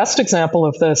the best example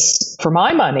of this, for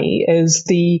my money, is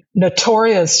the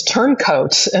notorious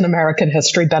turncoat in American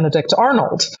history, Benedict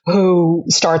Arnold, who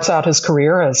starts out his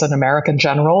career as an American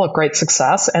general of great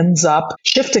success, ends up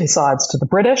shifting sides to the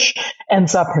British,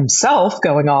 ends up himself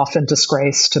going off in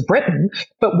disgrace to Britain.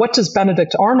 But what does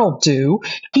Benedict Arnold do?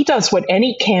 He does what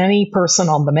any canny person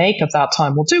on the make at that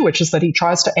time will do, which is that he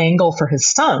tries to angle for his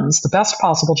sons the best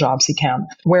possible jobs he can.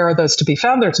 Where are those to be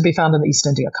found? They're to be found in the East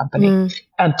India Company.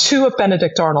 And 2 of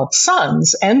Benedict Arnold's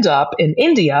sons end up in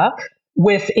India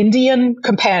with Indian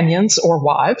companions or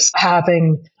wives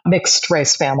having mixed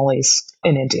race families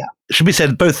in India. Should be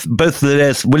said, both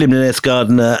William Linnaeus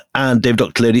Gardiner and David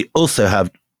Auchterlonie also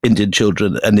have Indian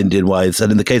children and Indian wives,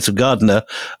 and in the case of Gardiner,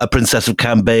 a princess of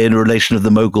Cambay in a relation of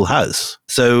the Mughal house.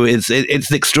 So it's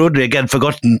an extraordinary, again,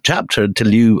 forgotten chapter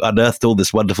until you unearthed all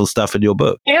this wonderful stuff in your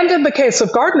book. And in the case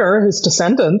of Gardiner, whose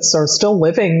descendants are still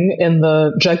living in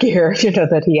the Jaghir,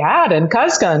 that he had in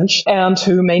Kazganj, and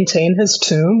who maintain his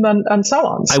tomb and so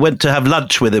on. I went to have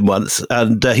lunch with him once,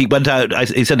 and he went out.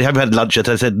 He said, "Have you had lunch yet?"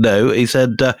 I said, "No." He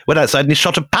said, went outside and he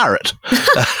shot a parrot.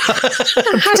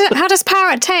 How does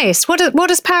parrot taste? What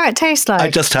does parrot taste like? I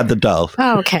just had the dal.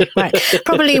 Oh, okay, right.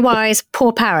 Probably wise,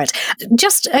 poor parrot.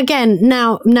 Just again,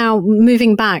 now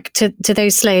moving back to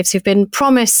those slaves who've been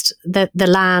promised the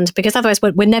land, because otherwise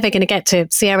we're never going to get to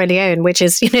Sierra Leone, which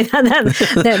is the meat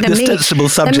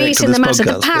in the matter,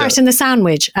 the parrot in the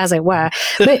sandwich, as it were.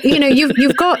 But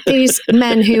you've got these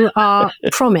men who are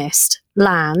promised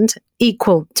land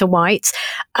equal to whites.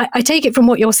 I take it from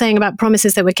what you're saying about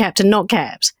promises that were kept and not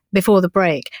kept before the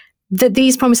break, that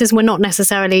these promises were not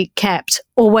necessarily kept,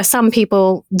 or were some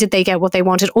people, did they get what they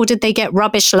wanted, or did they get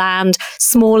rubbish land,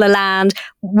 smaller land?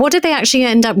 What did they actually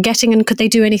end up getting, and could they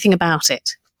do anything about it?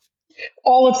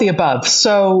 All of the above.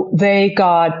 So they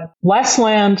got less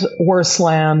land, worse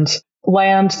land,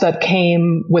 land that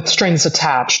came with strings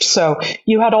attached. So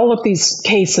you had all of these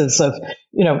cases of,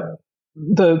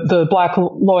 the Black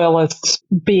loyalists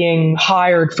being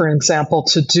hired, for example,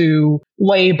 to do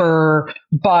labor,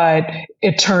 but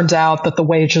it turned out that the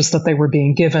wages that they were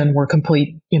being given were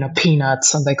complete,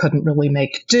 peanuts, and they couldn't really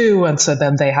make do. And so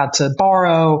then they had to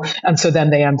borrow. And so then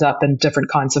they end up in different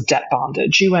kinds of debt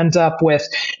bondage. You end up with,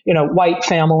 white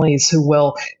families who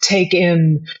will take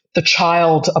in the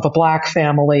child of a Black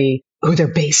family who they're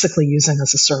basically using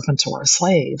as a servant or a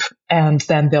slave. And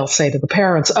then they'll say to the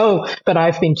parents, oh, but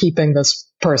I've been keeping this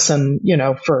person,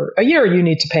 for a year, you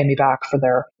need to pay me back for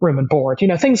their room and board,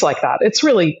 things like that. It's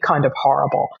really kind of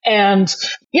horrible. And,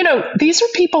 these are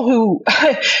people who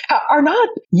are not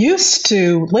used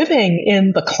to living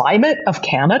in the climate of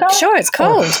Canada. Sure, it's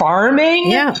cold. Or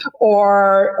farming,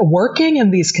 or working in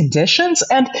these conditions.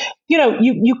 And,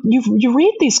 you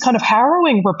read these kind of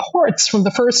harrowing reports from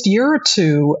the first year or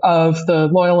two of the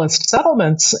Loyalist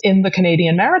settlements in the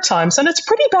Canadian Maritimes, and it's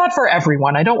pretty bad for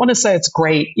everyone. I don't want to say it's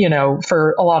great,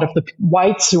 for a lot of the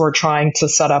whites who are trying to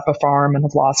set up a farm and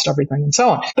have lost everything and so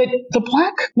on. But the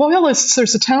Black Loyalists,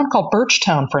 there's a town called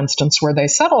Birchtown, for instance, where they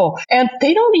settle, and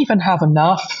they don't even have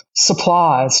enough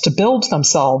supplies to build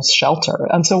themselves shelter.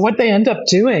 And so what they end up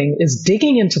doing is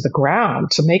digging into the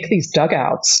ground to make these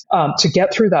dugouts to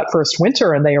get through that first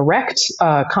winter. And they erect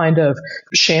kind of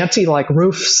shanty-like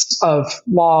roofs of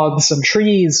logs and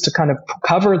trees to kind of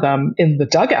cover them in the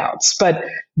dugouts. But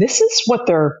this is what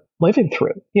they're living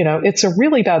through. It's a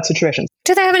really bad situation.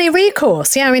 Do they have any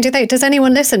recourse? Yeah, I mean, does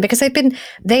anyone listen? Because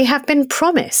they have been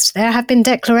promised. There have been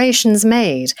declarations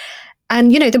made. And,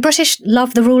 the British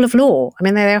love the rule of law. I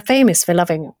mean, they are famous for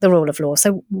loving the rule of law.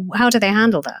 So how do they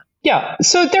handle that? Yeah,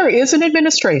 so there is an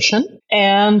administration,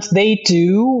 and they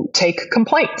do take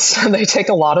complaints. They take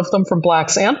a lot of them from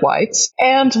Blacks and whites.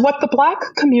 And what the Black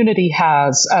community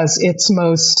has as its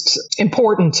most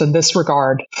important in this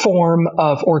regard form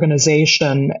of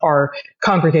organization are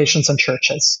congregations and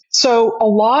churches. So a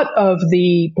lot of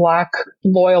the Black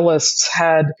loyalists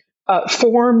had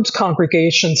formed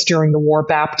congregations during the war,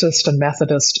 Baptist and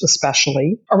Methodist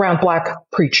especially, around Black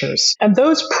preachers. And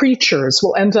those preachers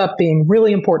will end up being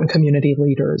really important community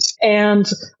leaders and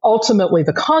ultimately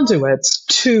the conduits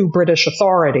to British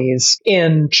authorities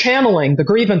in channeling the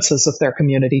grievances of their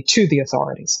community to the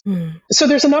authorities. So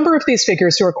there's a number of these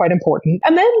figures who are quite important.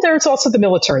 And then there's also the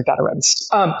military veterans.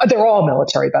 They're all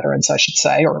military veterans, I should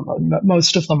say, or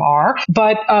most of them are.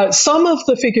 But some of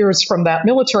the figures from that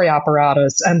military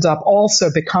apparatus end up also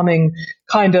becoming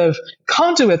kind of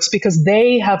conduits because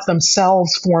they have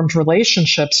themselves formed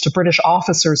relationships to British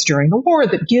officers during the war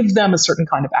that give them a certain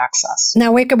kind of access.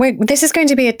 Now, this is going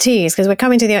to be a tease because we're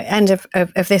coming to the end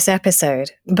of this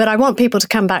episode, but I want people to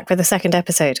come back for the second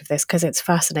episode of this because it's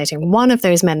fascinating. One of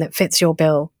those men that fits your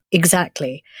bill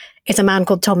exactly is a man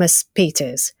called Thomas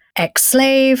Peters,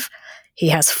 ex-slave. He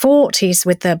has fought. He's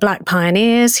with the Black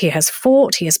Pioneers. He has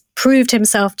fought. He has proved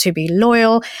himself to be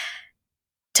loyal.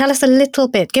 Tell us a little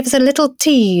bit, give us a little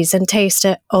tease and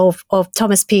taster of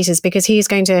Thomas Peters, because he's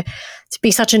going to be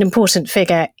such an important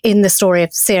figure in the story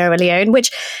of Sierra Leone,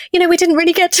 which, we didn't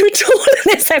really get to at all in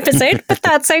this episode, but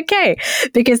that's okay,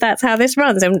 because that's how this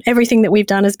runs. And everything that we've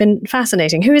done has been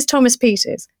fascinating. Who is Thomas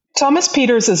Peters? Thomas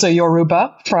Peters is a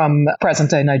Yoruba from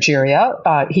present-day Nigeria.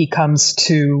 He comes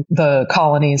to the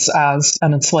colonies as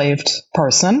an enslaved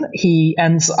person. He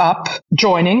ends up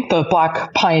joining the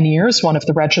Black Pioneers, one of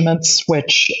the regiments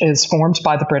which is formed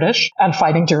by the British, and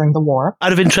fighting during the war.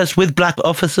 Out of interest, with Black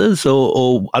officers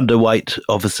or under white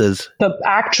officers? The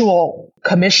actual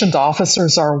commissioned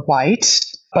officers are white,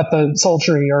 but the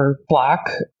soldiery are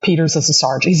Black. Peters is a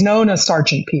sergeant. He's known as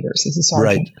Sergeant Peters. He's a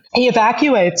sergeant. Right. He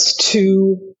evacuates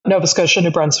to Nova Scotia,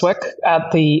 New Brunswick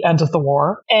at the end of the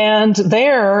war. And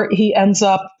there he ends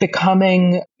up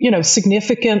becoming,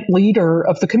 significant leader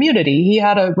of the community. He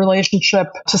had a relationship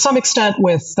to some extent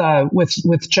with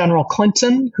General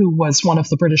Clinton, who was one of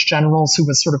the British generals who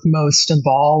was sort of most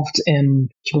involved in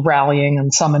rallying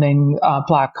and summoning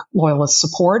Black loyalist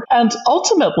support. And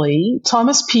ultimately,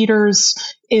 Thomas Peters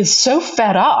is so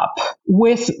fed up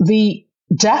with the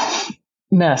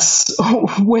deafness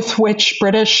with which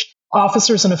British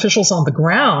officers and officials on the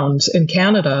ground in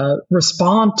Canada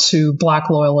respond to Black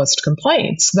loyalist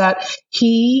complaints that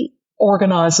he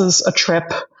organizes a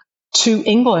trip to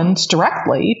England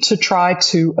directly to try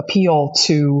to appeal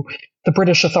to the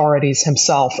British authorities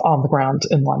himself on the ground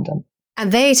in London.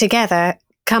 And they together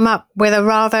come up with a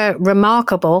rather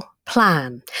remarkable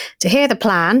plan. To hear the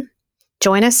plan,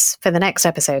 join us for the next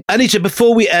episode. Anita,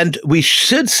 before we end, we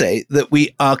should say that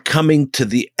we are coming to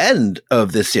the end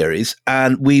of this series,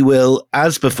 and we will,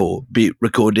 as before, be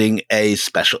recording a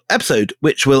special episode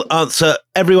which will answer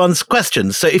everyone's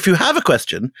questions. So if you have a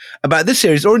question about this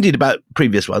series, or indeed about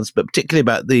previous ones, but particularly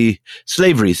about the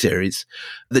slavery series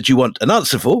that you want an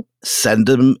answer for, send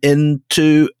them in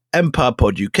to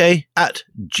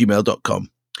empirepoduk@gmail.com.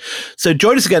 So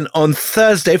join us again on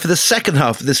Thursday for the second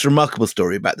half of this remarkable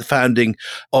story about the founding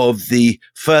of the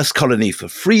first colony for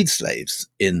freed slaves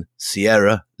in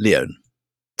Sierra Leone.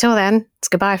 Till then, it's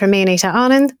goodbye from me, Anita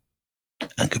Anand.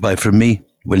 And goodbye from me,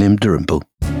 William Dalrymple.